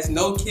come past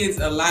No Kids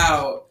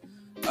Allowed,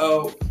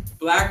 a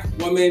Black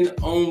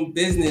woman-owned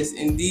business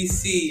in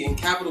DC in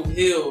Capitol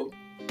Hill.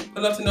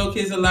 Pull up to No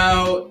Kids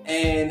Allowed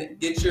and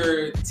get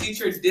your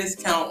teacher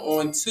discount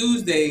on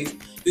Tuesdays.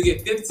 You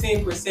get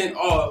 15%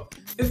 off.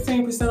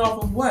 15%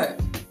 off of what,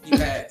 you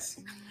ask?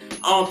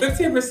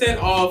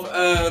 15% off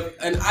of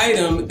an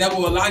item that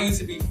will allow you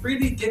to be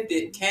freely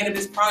gifted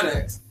cannabis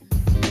products.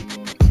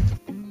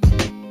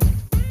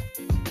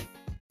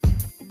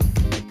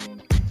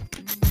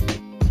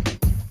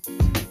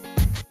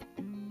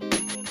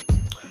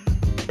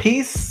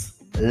 Peace,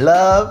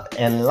 love,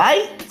 and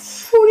light.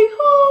 Hootie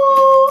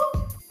hoo!